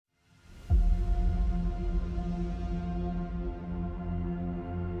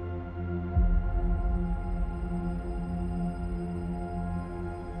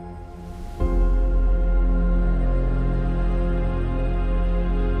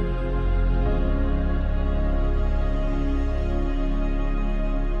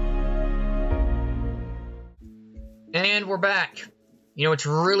And we're back. You know, it's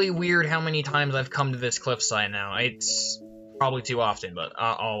really weird how many times I've come to this cliffside now. It's probably too often, but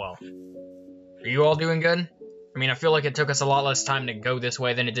oh well. Are you all doing good? I mean, I feel like it took us a lot less time to go this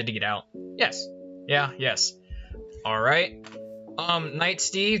way than it did to get out. Yes. Yeah, yes. Alright. Knight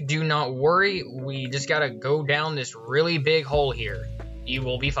Steve, do not worry. We just gotta go down this really big hole here. You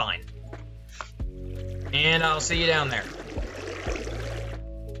will be fine. And I'll see you down there.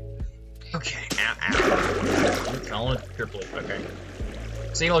 Okay, ow. I'm calling it triplet, okay.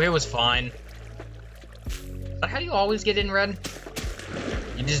 See, look, it was fine. But how do you always get in red?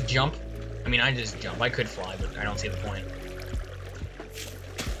 You just jump? I mean, I just jump. I could fly, but I don't see the point.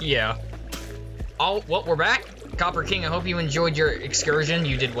 Yeah. Oh, well, we're back. Copper King, I hope you enjoyed your excursion.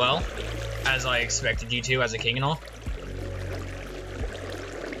 You did well, as I expected you to as a king and all.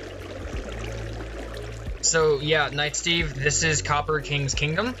 So, yeah, Knight Steve, this is Copper King's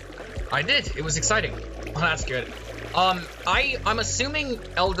kingdom. I did. It was exciting. Oh, that's good. I'm assuming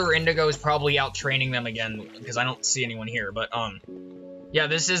Elder Indigo is probably out training them again, because I don't see anyone here, but, yeah,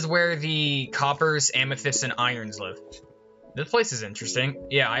 this is where the coppers, amethysts, and irons live. This place is interesting.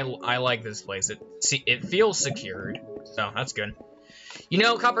 Yeah, I like this place. It feels secured, so that's good. You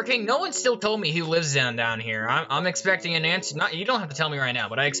know, Copper King, no one still told me who lives down here. I'm expecting an answer. You don't have to tell me right now,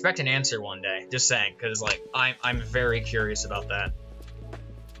 but I expect an answer one day. Just saying, because, like, I'm very curious about that.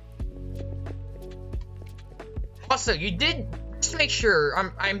 Also, you did, just make sure,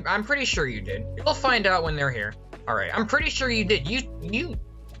 I'm pretty sure you did. You'll find out when they're here. Alright, I'm pretty sure you did. You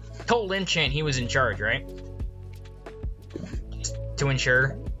told Enchant he was in charge, right? To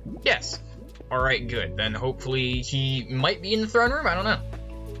ensure? Yes. Alright, good. Then hopefully he might be in the throne room, I don't know.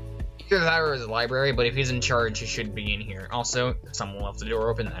 Either that or the library, but if he's in charge, he should be in here. Also, someone left the door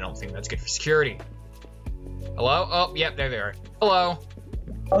open. I don't think that's good for security. Hello? Oh, yep, there they are. Hello.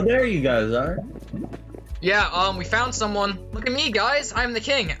 Oh, there you guys are. Yeah, we found someone. Look at me, guys. I'm the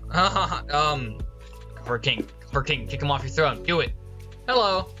king. Copper King, kick him off your throne. Do it.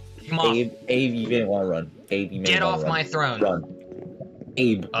 Hello. Kick him off. Abe, you didn't want to run. Abe, you may Get want off to run. my throne. Run.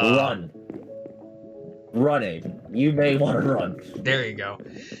 Abe, run. Run, Abe. You may want to run. There you go.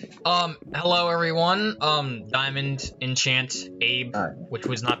 Hello, everyone. Diamond, Enchant, Abe, which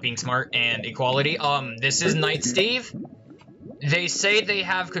was not being smart, and Equality. This is Knight Steve. They say they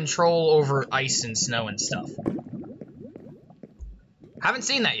have control over ice and snow and stuff. Haven't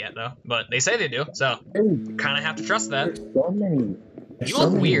seen that yet, though, but they say they do, so kind of have to trust that. There's so many. You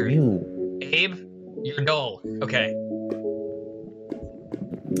look weird. Abe, you're dull. Okay.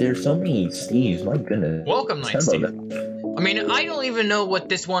 There's so many Steves, my goodness. Welcome, Knight Steve. I mean, I don't even know what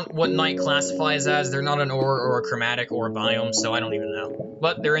Knight classifies as. They're not an aura or a chromatic or a biome, so I don't even know.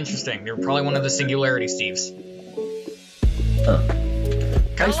 But they're interesting. They're probably one of the Singularity Steves.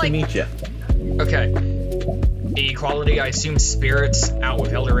 Nice to meet you. Okay. Equality, I assume Spirit's out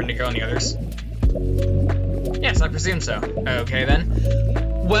with Elder Indigo and the others. Yes, I presume so. Okay, then.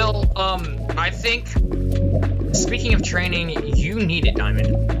 Well, I think, speaking of training, you need it,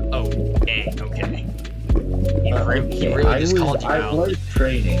 Diamond. Oh, dang, okay. He really just called you out. I was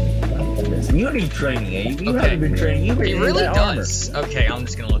training. You need training, Abe. You haven't been training. You've been He really does. Armor. Okay, I'm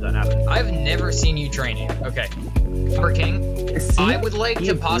just gonna let that happen. I've never seen you training. Okay. Copper King, I would like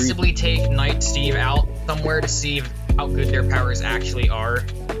to possibly take Knight Steve out somewhere to see how good their powers actually are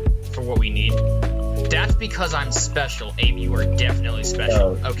for what we need. That's because I'm special, Abe. You are definitely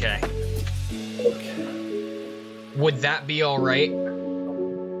special. Oh. Okay. Would that be alright?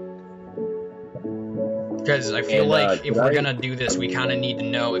 Because I feel like if we're gonna do this, we kind of need to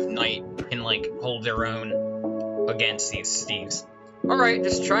know if Knight can, like, hold their own against these Steves. Alright,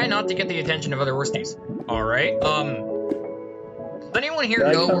 just try not to get the attention of other worsties. Alright, does anyone here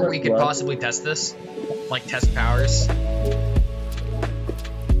know where we could possibly test this? Like, test powers?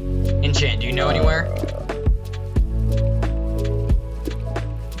 Enchant, do you know anywhere?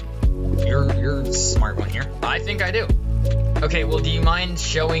 You're a smart one here. I think I do. Okay, well, do you mind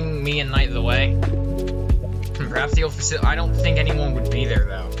showing me and Knight the way? Perhaps the facility. I don't think anyone would be there,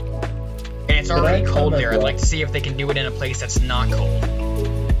 though. And it's already cold there. I'd like to see if they can do it in a place that's not cold.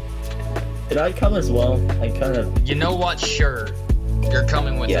 Did I come as well? I kind of... You know what? Sure. You're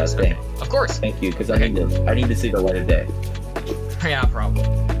coming with us. Okay. Of course. Thank you, because I need to see the light of day. Yeah, probably.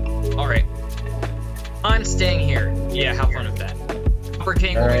 Alright. I'm staying here. Yeah, have fun with that. Copper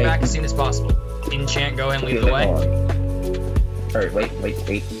King will be back as soon as possible. Enchant, go ahead and lead the way. Alright, wait.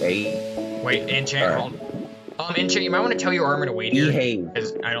 Wait, Enchant, hold. Enchant, you might want to tell your armor to wait here. Behave.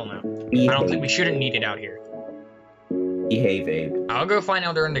 Because I don't know. I don't think we shouldn't need it out here. Behave, Abe. I'll go find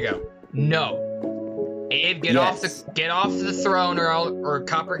Elder Indigo. No. Abe, get off the throne, or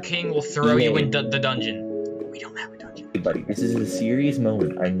Copper King will throw you in the dungeon. We don't have a dungeon. Hey, buddy, this is a serious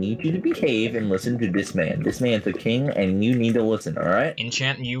moment. I need you to behave and listen to this man. This man's a king, and you need to listen, alright?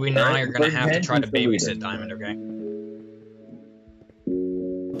 Enchant, you and I are gonna have to try to babysit Diamond, okay?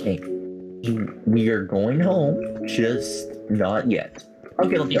 Okay. We are going home, just not yet.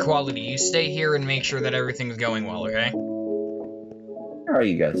 Okay, let's go. Equality, you stay here and make sure that everything's going well, okay? How are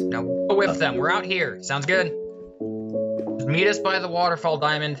you guys? Now, go with them. We're out here. Sounds good? Just meet us by the waterfall,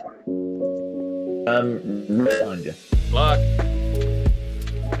 Diamond. Right on you. Look.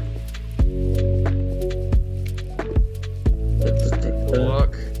 Let's take a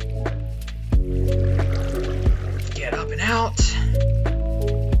look. Look. Get up and out.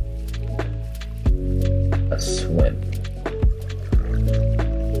 Let's swim.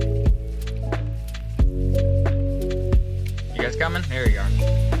 You guys coming? There you are.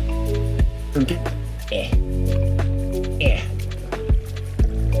 Okay.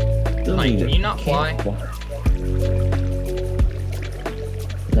 Mike, can you not fly?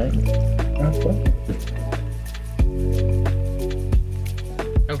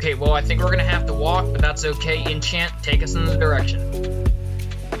 Okay, well, I think we're gonna have to walk, but that's okay. Enchant, take us in the direction.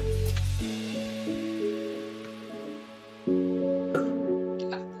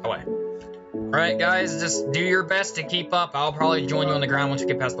 Away. Alright, guys, just do your best to keep up. I'll probably join you on the ground once we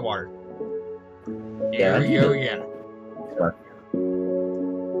get past the water. Here we go again.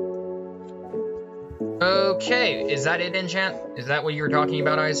 Okay, is that it, Enchant? Is that what you were talking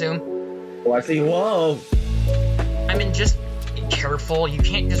about, I assume? Oh, I see. Whoa! I mean, just be careful. You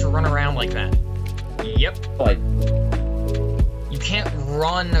can't just run around like that. Yep. What? You can't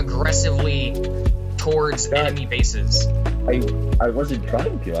run aggressively towards enemy bases. I wasn't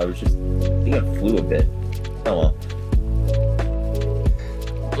trying to. I was just... I think I flew a bit. Oh well.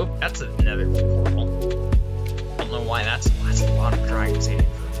 Oop, that's another portal. Don't know why that's a lot of dragons in it.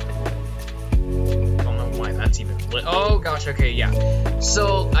 Don't know why that's even lit. Oh gosh, okay, yeah.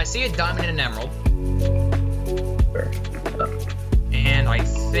 So I see a diamond and an emerald. And I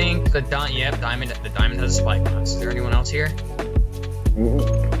think the diamond has a spyglass. Is there anyone else here? I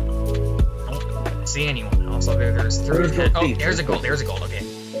don't see anyone else. Okay, there's three. Oh, there's a gold. There's a gold. Okay.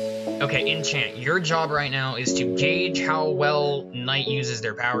 Okay, Enchant, your job right now is to gauge how well Knight uses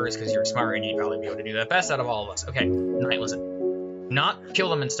their powers, because you're smart and you'd probably be able to do that best out of all of us. Okay, Knight, listen. Not kill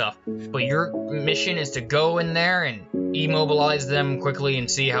them and stuff, but your mission is to go in there and immobilize them quickly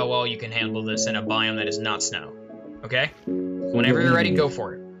and see how well you can handle this in a biome that is not snow. Okay? Whenever you're ready, go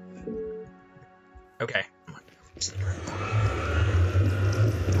for it. Okay.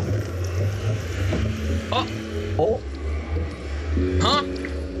 Oh! Oh! Huh?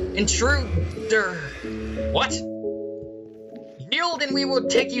 Intruder! What? Yield and we will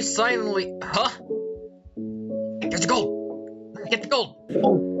take you silently. Huh? There's the gold! Get the gold!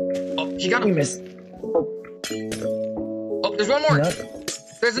 Oh, she got him! You missed. Oh, there's one more!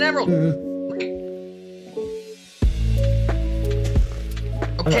 There's an emerald!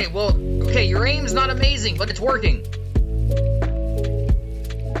 Okay, well, okay, your aim's not amazing, but it's working.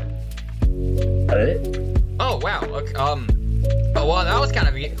 Oh, wow. Okay, oh, well, that was kind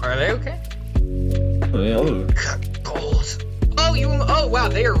of... Are they okay? Oh. Gold. Oh, wow,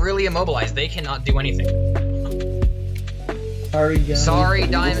 they are really immobilized. They cannot do anything. Sorry,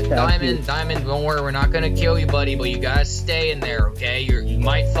 Diamond, don't worry, we're not gonna kill you, buddy, but you gotta stay in there, okay? You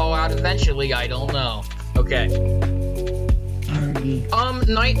might fall out eventually, I don't know. Okay.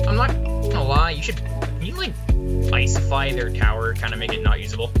 Knight, I'm not gonna lie, can you, like, icify their tower, kind of make it not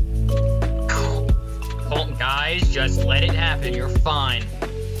usable? Well, guys, just let it happen, you're fine.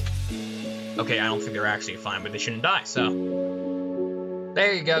 Okay, I don't think they're actually fine, but they shouldn't die, so.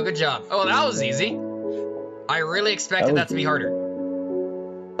 There you go, good job. Oh, that was easy. I really expected that to be harder.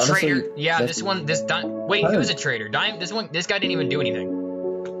 Honestly, traitor, yeah, wait, who's a traitor? This guy didn't even do anything.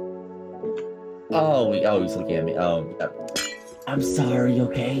 Oh, he's looking at me. Oh, I'm sorry,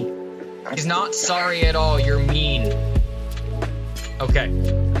 okay? He's not sorry at all, you're mean. Okay,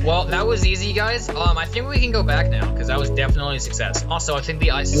 well, that was easy, guys. I think we can go back now, because that was definitely a success. Also, I think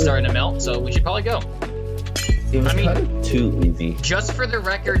the ice is starting to melt, so we should probably go. It was kind of too easy. Just for the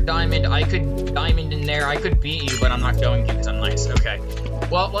record, Diamond, I could Diamond in there. I could beat you, but I'm not going to because I'm nice. Okay.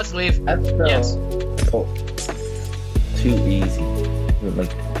 Well, let's leave. That's yes. Too easy.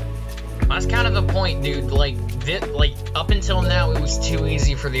 Like, that's kind of the point, dude. Like up until now, it was too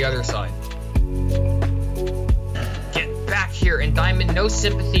easy for the other side. Get back here, and Diamond, no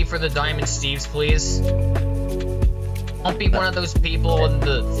sympathy for the Diamond Steves, please. Don't be one of those people and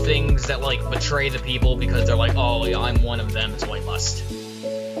the things that, like, betray the people because they're like, oh, yeah, I'm one of them, so I must.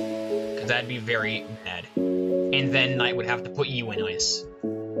 Because that'd be very bad. And then Knight would have to put you in ice.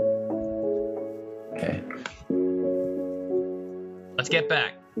 Okay. Let's get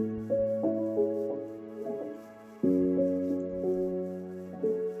back.